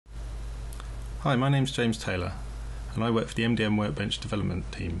Hi, my name's James Taylor and I work for the MDM Workbench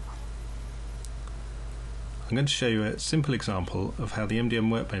development team. I'm going to show you a simple example of how the MDM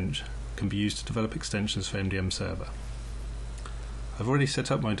Workbench can be used to develop extensions for MDM Server. I've already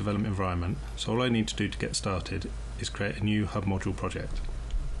set up my development environment, so all I need to do to get started is create a new hub module project.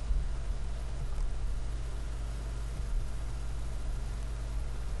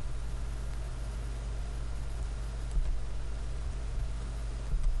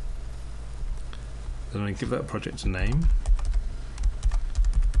 Then I give that project a name,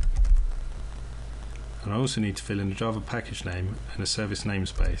 and I also need to fill in a Java package name and a service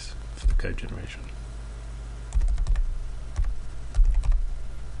namespace for the code generation.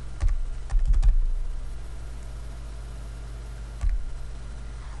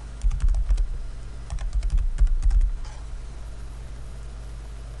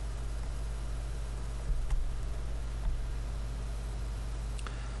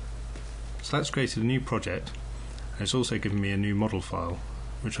 So that's created a new project, and it's also given me a new model file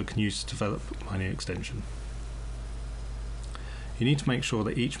which I can use to develop my new extension. You need to make sure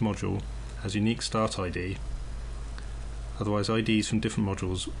that each module has a unique start ID, otherwise IDs from different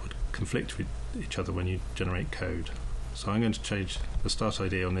modules would conflict with each other when you generate code. So I'm going to change the start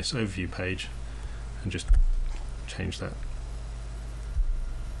ID on this overview page and just change that.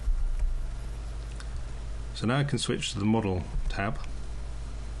 So now I can switch to the model tab,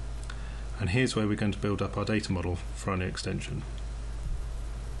 and here's where we're going to build up our data model for our new extension.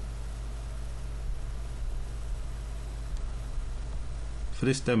 For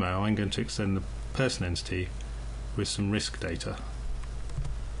this demo, I'm going to extend the person entity with some risk data.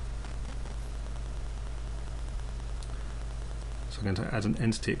 So I'm going to add an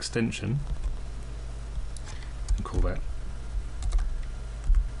entity extension and call that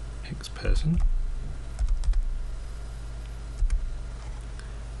xPerson.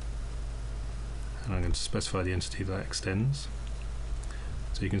 And I'm going to specify the entity that extends.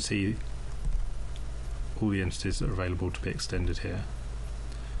 So you can see all the entities that are available to be extended here.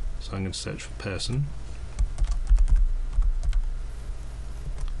 So I'm going to search for person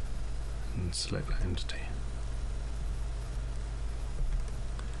and select that entity.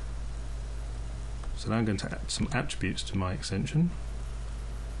 So now I'm going to add some attributes to my extension.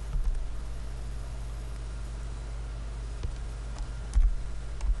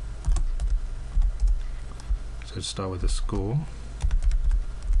 So to start with a score,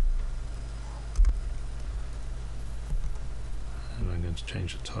 and I'm going to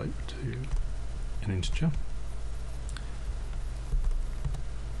change the type to an integer,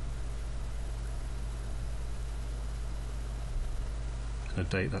 and a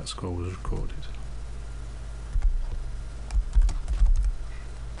date that score was recorded.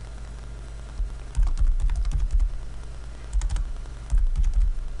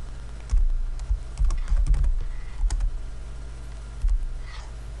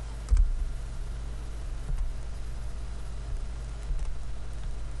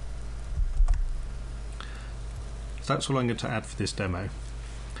 So that's all I'm going to add for this demo.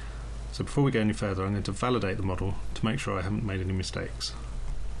 So before we go any further, I'm going to validate the model to make sure I haven't made any mistakes.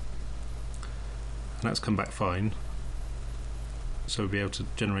 And that's come back fine, so we'll be able to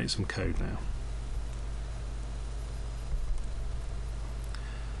generate some code now.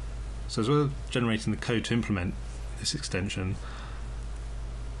 So as well as generating the code to implement this extension,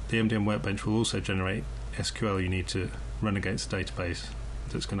 the MDM Workbench will also generate SQL you need to run against a database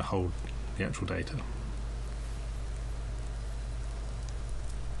that's going to hold the actual data.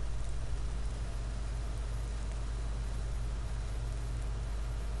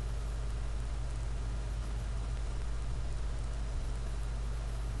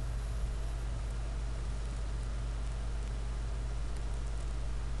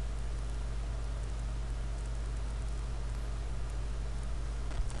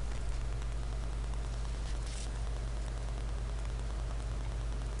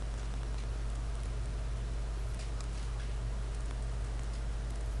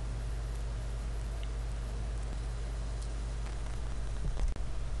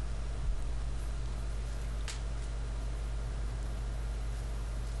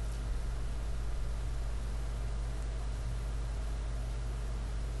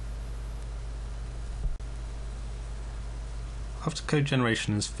 After code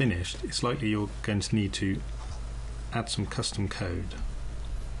generation is finished, it's likely you're going to need to add some custom code.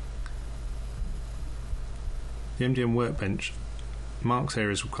 The MDM Workbench marks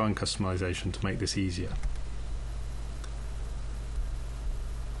areas requiring customization to make this easier.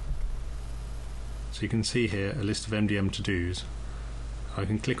 So you can see here a list of MDM to-dos. I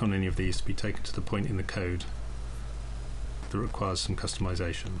can click on any of these to be taken to the point in the code that requires some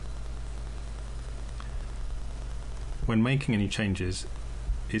customization. when making any changes,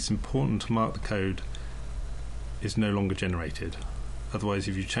 it's important to mark the code is no longer generated. Otherwise,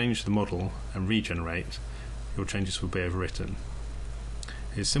 if you change the model and regenerate, your changes will be overwritten.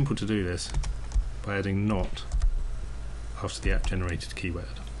 It's simple to do this by adding not after the app generated keyword.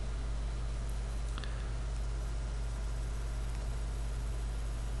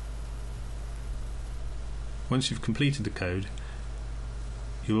 Once you've completed the code,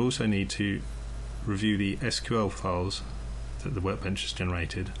 you'll also need to review the SQL files that the Workbench has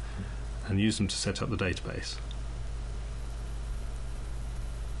generated and use them to set up the database.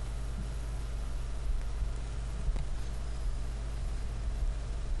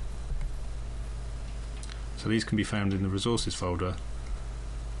 So these can be found in the resources folder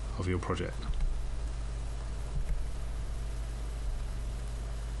of your project.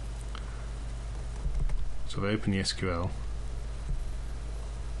 So if I open the SQL,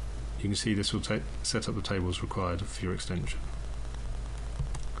 you can see this will set up the tables required for your extension.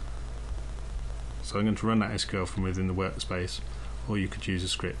 So I'm going to run that SQL from within the workspace, or you could use a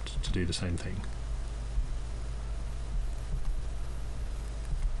script to do the same thing.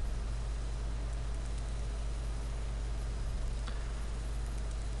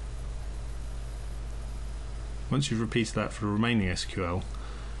 Once you've repeated that for the remaining SQL,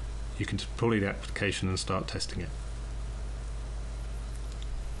 you can deploy the application and start testing it.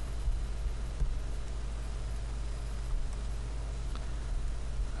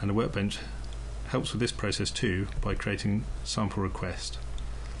 And the Workbench helps with this process too by creating sample request,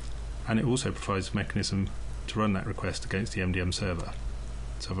 and it also provides a mechanism to run that request against the MDM server.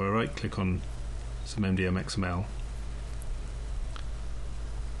 So if I right click on some MDM XML,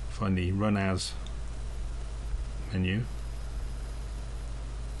 find the Run As menu,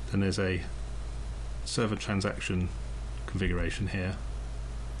 then there's a server transaction configuration here,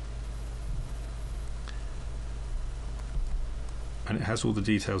 and it has all the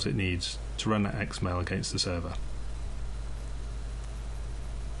details it needs to run that XML against the server.